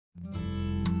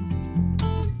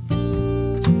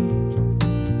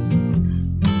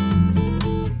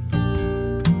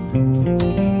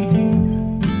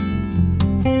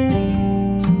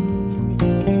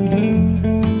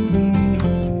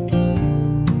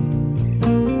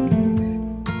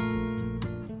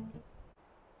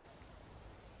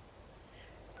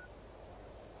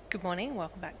Good morning,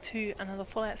 welcome back to another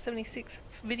Fallout 76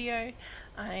 video.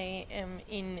 I am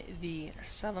in the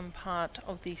southern part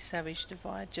of the Savage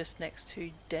Divide, just next to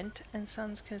Dent and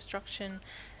Sons Construction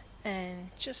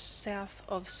and just south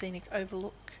of Scenic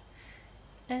Overlook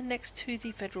and next to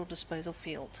the Federal Disposal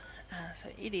Field. So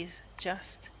it is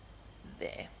just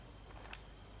there.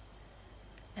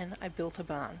 And I built a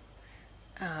barn.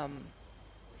 I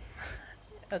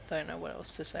don't know what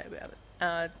else to say about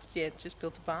it. Yeah, just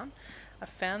built a barn. I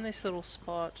found this little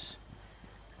spot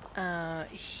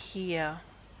here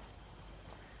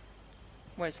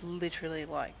where it's literally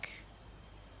like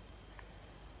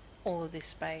all of this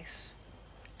space,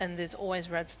 and there's always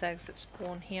radstags that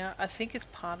spawn here. I think it's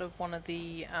part of one of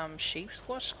the sheep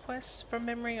squash quests from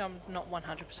memory. I'm not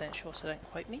 100% sure, so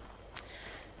don't quote me.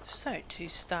 So to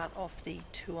start off the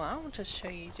tour, I'll just show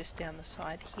you just down the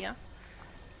side here.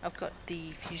 I've got the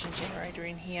fusion generator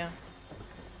in here.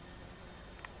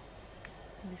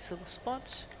 This little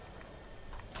spot.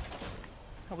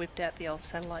 I whipped out the old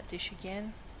satellite dish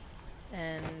again,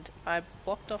 and I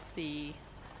blocked off the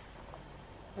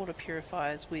water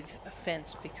purifiers with a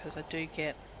fence because I do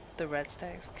get the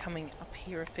radstags coming up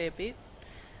here a fair bit,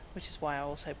 which is why I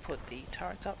also put the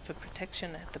turrets up for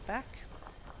protection at the back.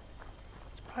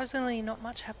 Surprisingly, not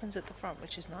much happens at the front,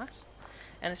 which is nice,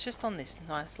 and it's just on this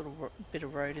nice little bit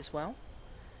of road as well.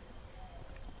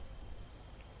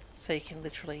 So you can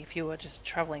literally, if you were just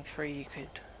travelling through, you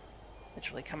could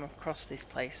literally come across this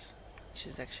place, which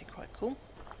is actually quite cool.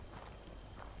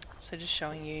 So just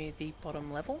showing you the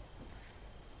bottom level.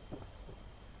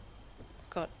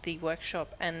 Got the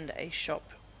workshop and a shop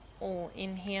all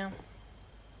in here.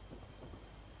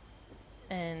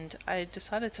 And I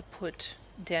decided to put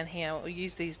down here, I'll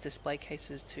use these display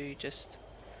cases to just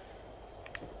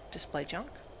display junk.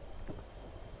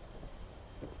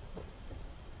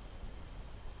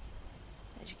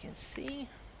 As you can see,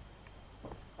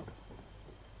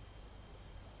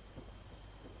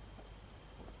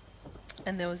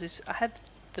 and there was this, I had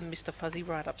the Mr. Fuzzy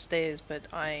right upstairs, but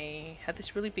I had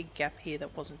this really big gap here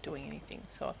that wasn't doing anything,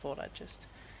 so I thought I'd just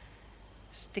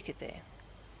stick it there.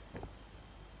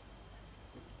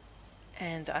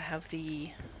 And I have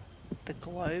the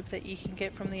globe that you can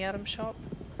get from the item shop,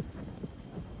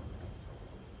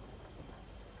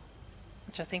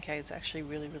 which I think is actually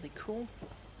really cool.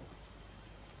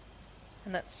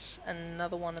 And that's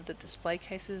another one of the display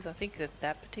cases. I think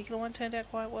that particular one turned out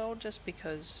quite well just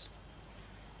because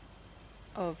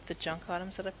of the junk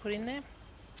items that I put in there.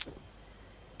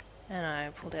 And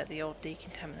I pulled out the old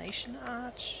decontamination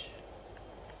arch.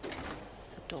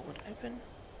 The door would open.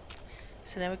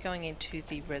 So now we're going into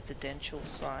the residential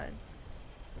side.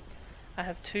 I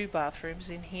have two bathrooms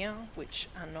in here which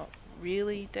are not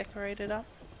really decorated up.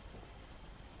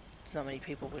 Not many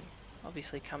people would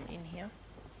obviously come in here.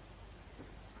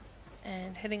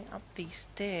 And heading up the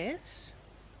stairs,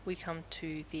 we come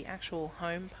to the actual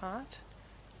home part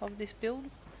of this build.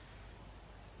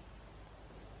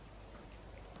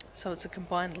 So it's a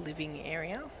combined living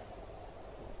area,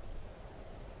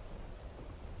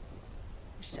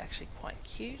 which is actually quite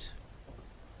cute.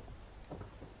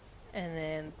 And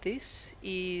then this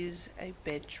is a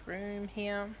bedroom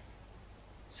here.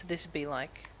 So this would be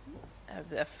like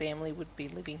a family would be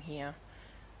living here,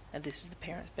 and this is the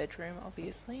parents' bedroom,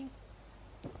 obviously.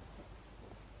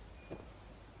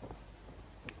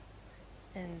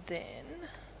 And then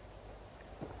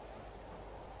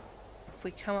if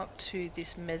we come up to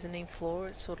this mezzanine floor,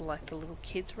 it's sort of like the little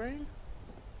kids' room.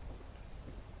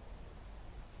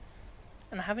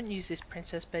 And I haven't used this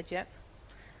princess bed yet,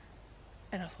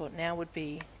 and I thought now would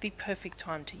be the perfect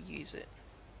time to use it.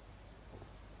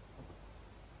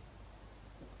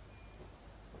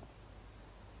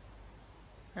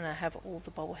 And I have all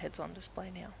the bobbleheads on display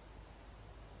now,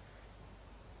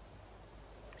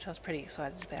 which I was pretty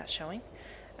excited about showing.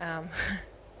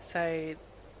 So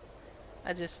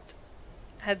I just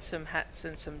had some hats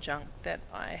and some junk that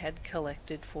I had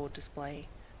collected for display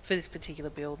for this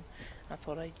particular build. I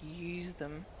thought I'd use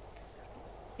them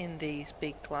in these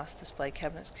big glass display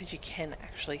cabinets because you can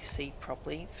actually see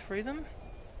properly through them.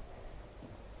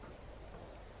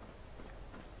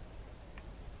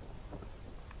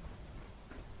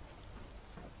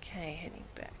 Okay, heading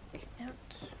back out.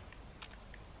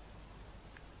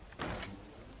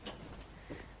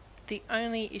 The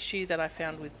only issue that I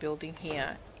found with building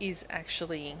here is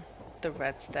actually the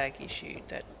radstag issue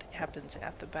that happens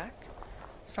out the back.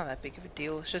 It's not that big of a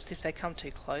deal, it's just if they come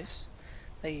too close,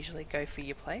 they usually go for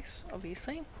your place,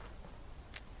 obviously.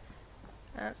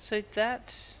 So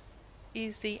that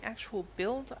is the actual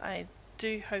build. I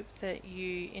do hope that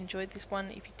you enjoyed this one.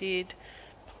 If you did,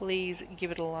 please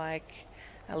give it a like.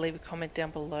 leave a comment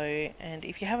down below, and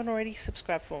if you haven't already,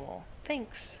 subscribe for more.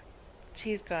 Thanks.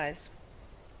 Cheers, guys.